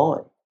of the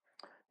line.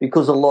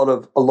 Because a lot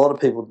of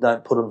people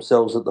don't put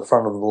themselves at the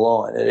front of the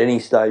line at any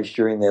stage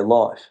during their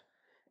life.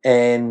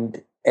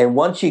 And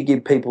once you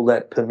give people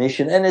that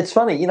permission, and it's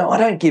funny, I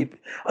don't give,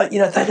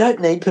 they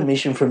don't need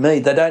permission from me.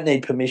 They don't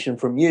need permission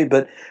from you.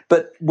 But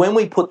when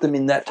we put them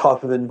in that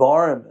type of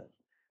environment,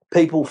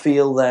 people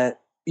feel that,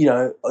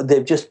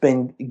 they've just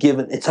been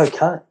given, it's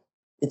okay.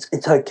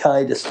 It's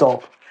okay to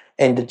stop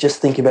and to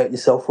just think about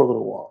yourself for a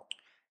little while.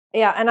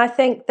 Yeah, and I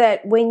think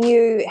that when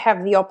you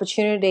have the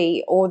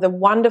opportunity or the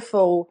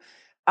wonderful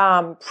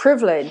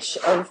privilege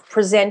of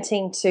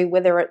presenting to,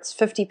 whether it's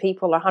 50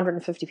 people,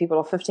 150 people,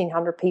 or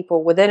 1,500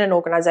 people within an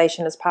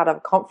organization as part of a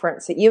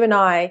conference, that you and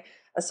I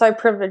are so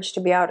privileged to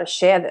be able to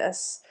share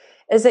this,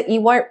 is that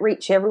you won't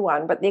reach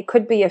everyone, but there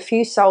could be a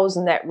few souls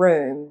in that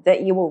room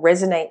that you will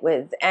resonate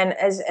with. And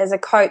as a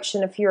coach,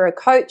 and if you're a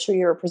coach or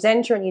you're a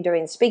presenter and you're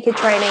doing speaker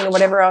training or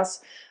whatever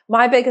else,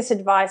 my biggest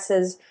advice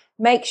is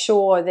make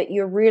sure that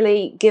you're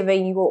really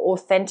giving your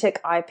authentic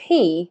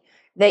IP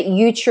that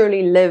you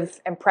truly live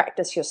and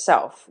practice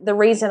yourself. The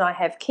reason I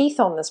have Keith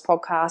on this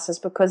podcast is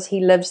because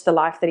he lives the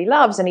life that he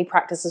loves and he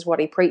practices what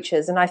he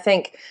preaches. And I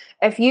think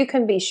if you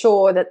can be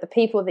sure that the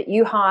people that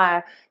you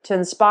hire to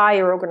inspire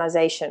your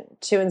organization,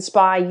 to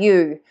inspire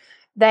you,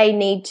 they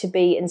need to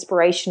be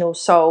inspirational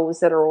souls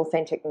that are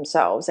authentic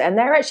themselves. And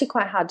they're actually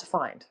quite hard to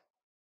find.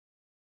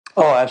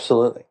 Oh,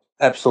 absolutely.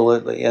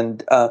 Absolutely.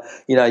 And,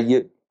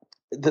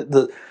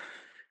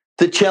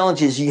 the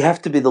challenge is you have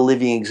to be the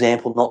living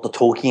example, not the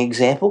talking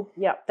example.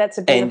 Yeah, that's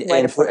a beautiful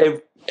way to put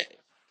it.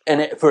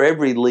 And for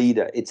every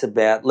leader, it's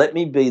about, let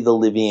me be the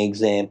living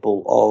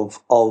example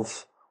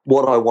of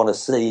what I want to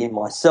see in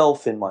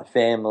myself, in my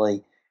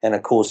family, and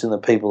of course in the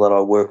people that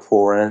I work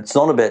for. And it's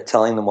not about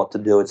telling them what to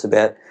do; it's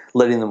about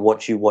letting them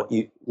watch you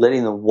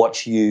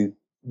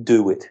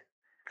do it,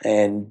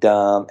 and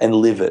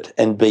live it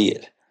and be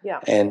it. Yeah.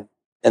 And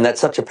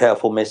that's such a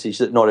powerful message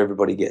that not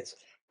everybody gets.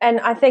 And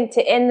I think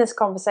to end this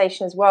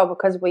conversation as well,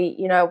 because we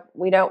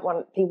don't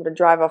want people to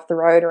drive off the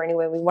road or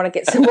anywhere. We want to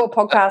get some more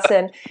podcasts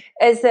in,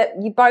 is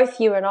that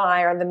you and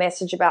I are the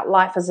message about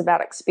life is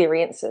about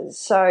experiences.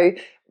 So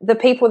the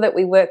people that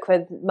we work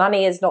with,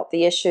 money is not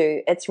the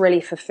issue. It's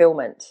really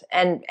fulfillment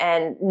and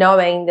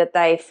knowing that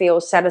they feel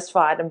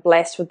satisfied and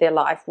blessed with their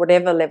life,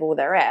 whatever level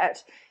they're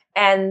at,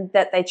 and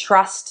that they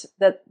trust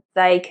that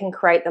they can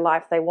create the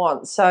life they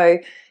want. So,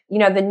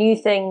 the new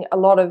thing, a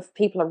lot of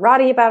people are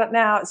writing about it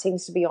now. It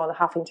seems to be on the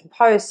Huffington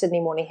Post, Sydney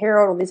Morning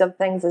Herald, all these other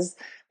things, is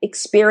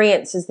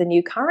experience is the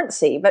new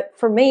currency. But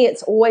for me,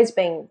 it's always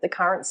been the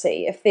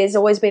currency. If there's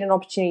always been an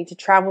opportunity to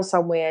travel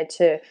somewhere,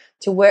 to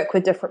work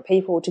with different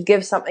people, to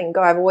give something a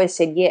go, I've always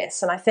said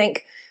yes. And I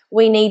think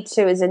we need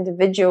to, as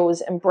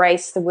individuals,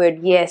 embrace the word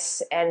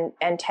yes and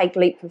take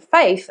leap of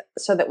faith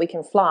so that we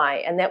can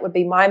fly. And that would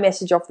be my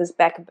message off this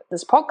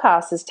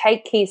podcast, is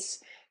take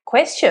Keith's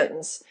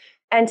questions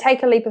and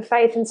take a leap of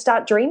faith and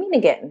start dreaming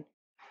again.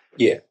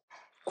 Yeah,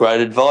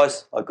 great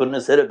advice. I couldn't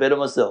have said it better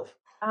myself.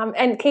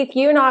 And Keith,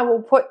 you and I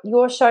will put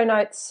your show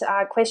notes,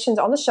 questions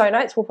on the show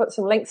notes. We'll put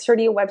some links through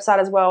to your website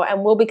as well,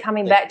 and we'll be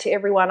coming back to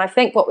everyone. I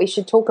think what we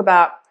should talk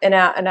about in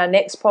our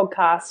next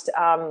podcast,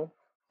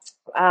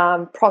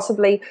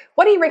 possibly,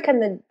 what do you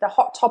reckon the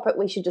hot topic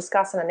we should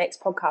discuss in our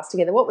next podcast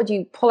together? What would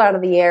you pull out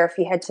of the air if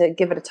you had to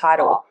give it a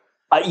title?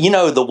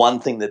 The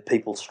one thing that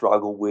people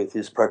struggle with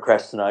is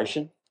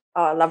procrastination.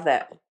 Oh, I love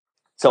that.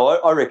 So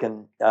I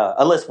reckon,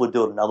 unless we'll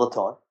do it another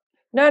time.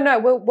 No.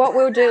 What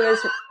we'll do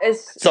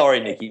is Sorry,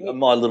 Nikki,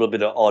 my little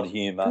bit of odd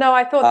humour. No,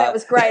 I thought that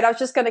was great. I was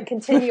just going to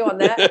continue on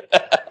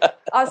that.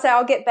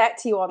 I'll get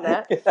back to you on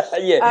that.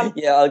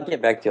 Yeah, I'll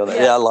get back to you on that.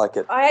 Yeah, I like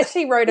it. I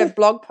actually wrote a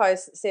blog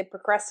post that said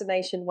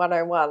Procrastination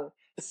 101.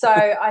 So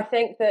I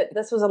think that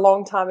this was a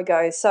long time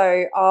ago.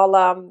 So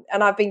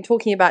and I've been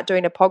talking about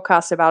doing a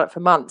podcast about it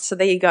for months. So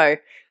there you go.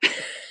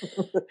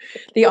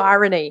 The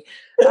irony.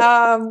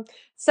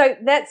 So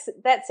that's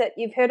it.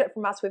 You've heard it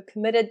from us. We've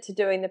committed to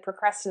doing the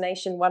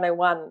Procrastination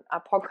 101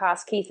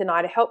 podcast, Keith and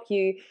I, to help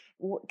you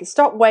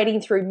stop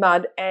wading through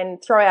mud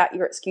and throw out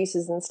your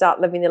excuses and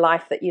start living the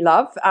life that you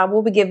love.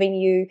 We'll be giving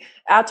you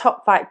our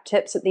top 5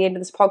 tips at the end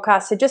of this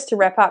podcast. So just to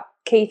wrap up,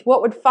 Keith,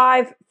 what would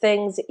 5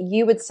 things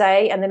you would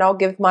say, and then I'll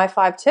give my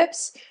 5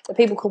 tips that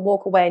people can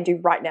walk away and do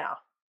right now?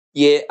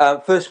 Yeah,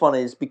 first one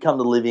is become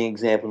the living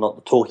example, not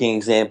the talking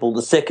example.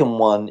 The second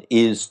one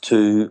is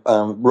to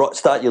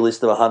start your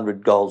list of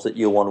 100 goals that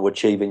you want to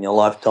achieve in your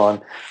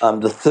lifetime.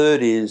 The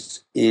third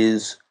is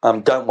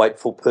don't wait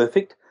for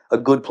perfect. A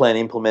good plan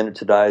implemented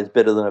today is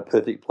better than a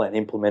perfect plan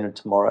implemented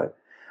tomorrow.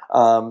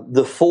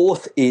 The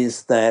fourth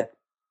is that,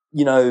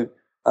 the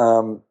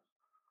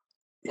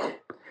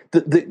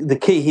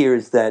key here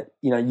is that,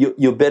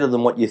 you're better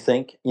than what you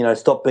think.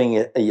 Stop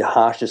being your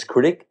harshest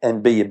critic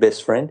and be your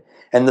best friend.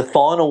 And the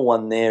final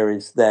one there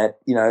is that,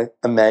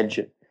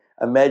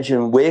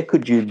 imagine where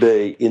could you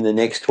be in the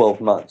next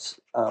 12 months?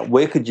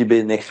 Where could you be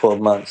in the next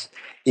 12 months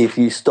if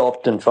you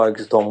stopped and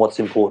focused on what's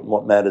important,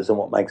 what matters, and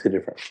what makes a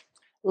difference?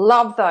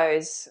 Love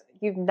those.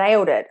 You've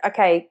nailed it.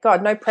 Okay,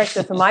 God, no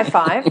pressure for my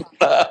 5.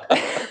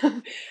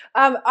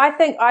 I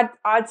think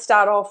I'd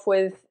start off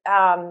with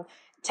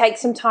take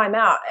some time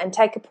out and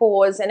take a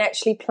pause and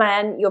actually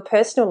plan your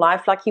personal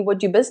life like you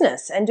would your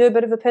business and do a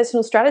bit of a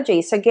personal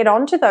strategy. So get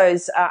on to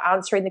those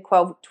answering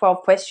the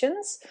 12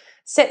 questions.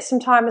 Set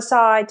some time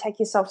aside, take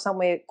yourself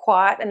somewhere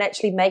quiet and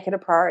actually make it a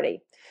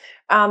priority.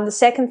 The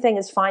second thing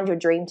is find your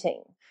dream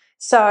team.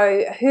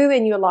 So who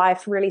in your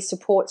life really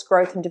supports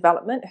growth and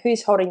development?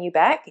 Who's holding you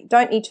back? You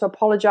don't need to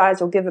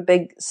apologize or give a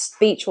big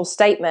speech or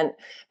statement,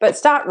 but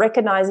start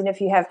recognizing if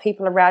you have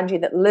people around you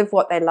that live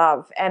what they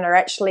love and are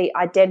actually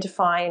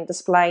identifying and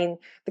displaying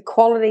the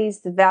qualities,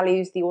 the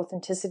values, the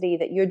authenticity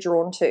that you're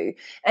drawn to.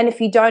 And if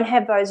you don't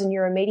have those in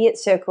your immediate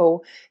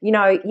circle, you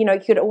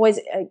could always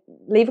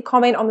leave a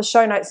comment on the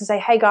show notes and say,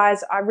 hey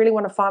guys, I really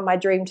want to find my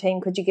dream team.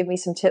 Could you give me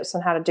some tips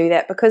on how to do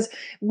that? Because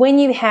when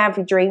you have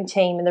your dream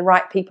team and the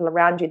right people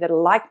around you that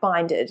are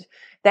like-minded,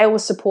 they will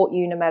support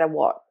you no matter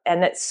what.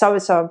 And it's so,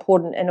 so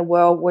important in a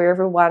world where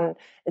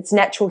it's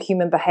natural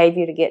human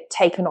behavior to get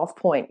taken off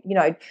point.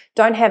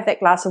 Don't have that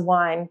glass of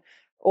wine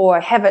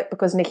or have it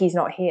because Nikki's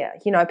not here.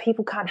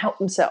 People can't help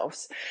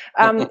themselves.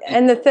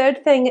 And the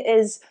third thing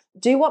is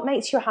do what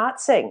makes your heart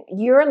sing.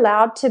 You're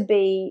allowed to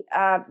be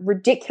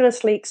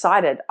ridiculously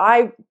excited.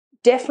 I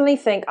definitely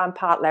think I'm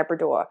part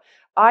Labrador.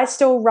 I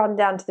still run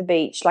down to the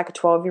beach like a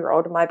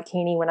 12-year-old in my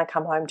bikini when I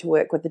come home to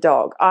work with the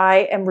dog.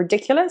 I am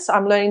ridiculous.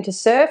 I'm learning to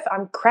surf.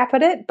 I'm crap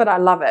at it, but I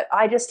love it.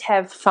 I just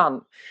have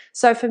fun.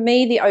 So for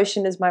me, the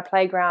ocean is my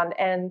playground,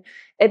 and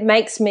it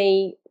makes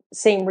me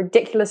seem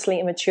ridiculously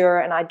immature,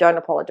 and I don't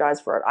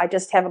apologize for it. I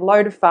just have a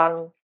load of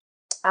fun,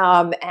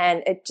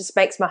 and it just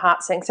makes my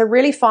heart sing. So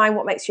really find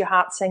what makes your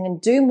heart sing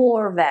and do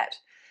more of that.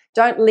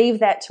 Don't leave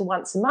that to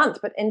once a month,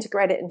 but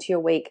integrate it into your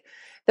week.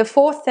 The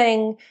fourth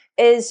thing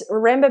is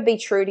remember, be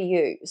true to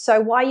you. So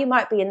while you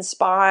might be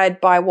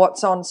inspired by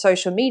what's on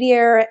social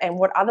media and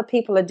what other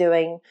people are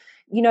doing,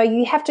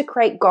 you have to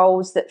create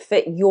goals that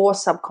fit your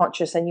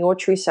subconscious and your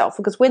true self,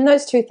 because when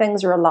those two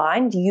things are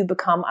aligned, you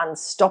become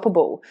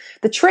unstoppable.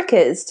 The trick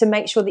is to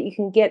make sure that you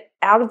can get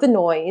out of the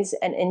noise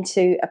and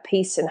into a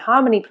peace and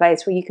harmony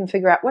place where you can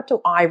figure out, what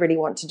do I really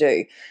want to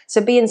do?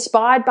 So be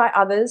inspired by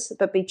others,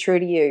 but be true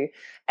to you.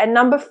 And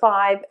number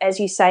 5, as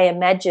you say,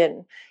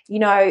 imagine.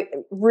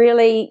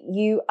 Really,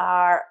 you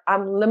are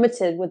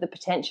unlimited with the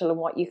potential and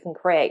what you can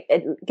create.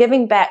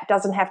 Giving back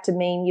doesn't have to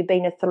mean you've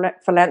been a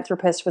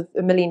philanthropist with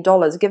 $1 million.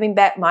 Giving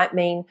back might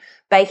mean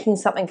baking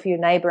something for your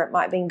neighbor. It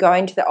might mean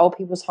going to the old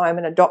people's home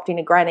and adopting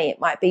a granny. It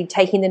might be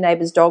taking the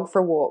neighbor's dog for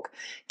a walk.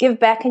 Give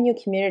back in your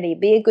community.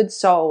 Be a good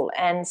soul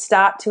and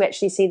start to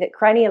actually see that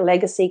creating a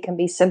legacy can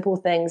be simple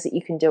things that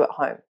you can do at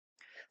home.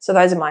 So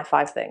those are my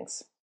 5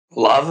 things.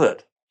 Love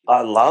it.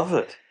 I love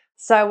it.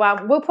 So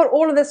we'll put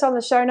all of this on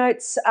the show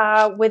notes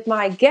with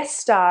my guest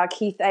star,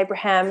 Keith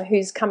Abraham,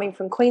 who's coming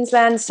from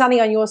Queensland. Sunny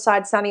on your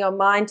side, sunny on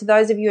mine. To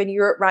those of you in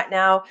Europe right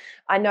now,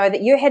 I know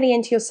that you're heading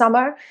into your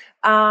summer.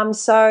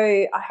 So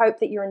I hope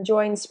that you're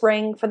enjoying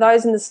spring. For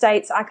those in the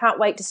States, I can't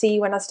wait to see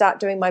you when I start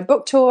doing my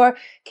book tour.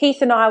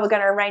 Keith and I were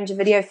going to arrange a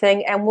video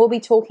thing, and we'll be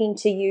talking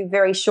to you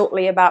very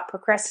shortly about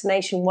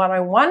Procrastination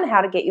 101,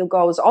 how to get your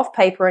goals off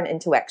paper and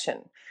into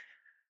action.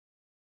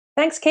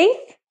 Thanks,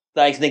 Keith.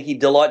 Thanks, Nikki.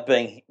 Delight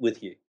being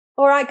with you.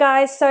 All right,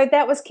 guys, so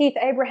that was Keith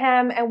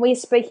Abraham, and we're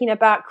speaking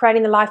about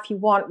creating the life you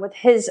want with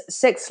his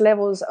 6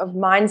 levels of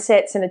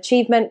mindsets and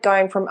achievement,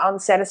 going from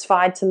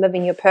unsatisfied to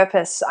living your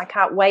purpose. I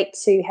can't wait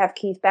to have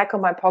Keith back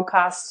on my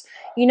podcast.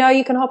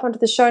 You can hop onto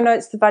the show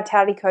notes,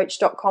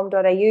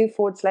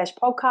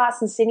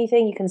 thevitalitycoach.com.au/podcast, and see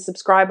anything. You can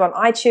subscribe on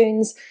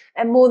iTunes.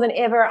 And more than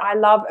ever, I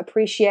love,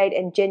 appreciate,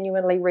 and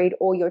genuinely read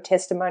all your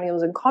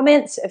testimonials and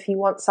comments. If you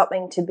want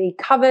something to be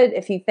covered,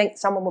 if you think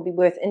someone will be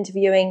worth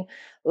interviewing,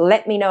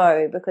 let me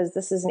know, because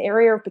this is an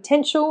area of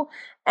potential,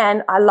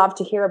 and I love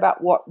to hear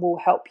about what will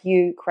help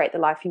you create the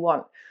life you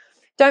want.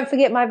 Don't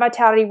forget, my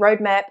Vitality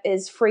Roadmap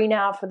is free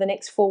now for the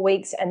next 4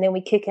 weeks, and then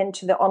we kick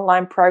into the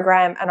online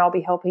program, and I'll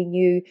be helping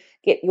you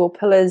get your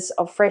pillars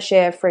of fresh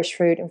air, fresh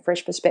food, and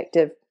fresh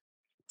perspective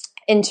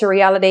into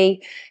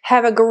reality.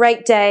 Have a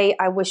great day.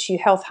 I wish you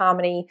health,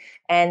 harmony,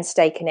 and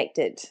stay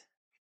connected.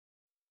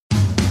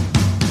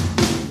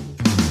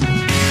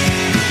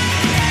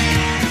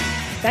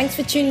 Thanks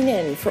for tuning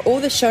in. For all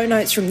the show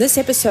notes from this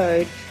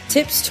episode,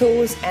 tips,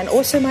 tools, and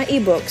also my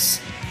ebooks,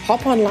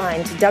 hop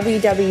online to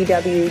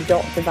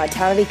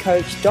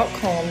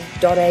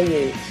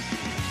www.thevitalitycoach.com.au.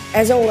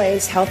 As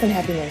always, health and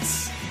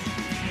happiness.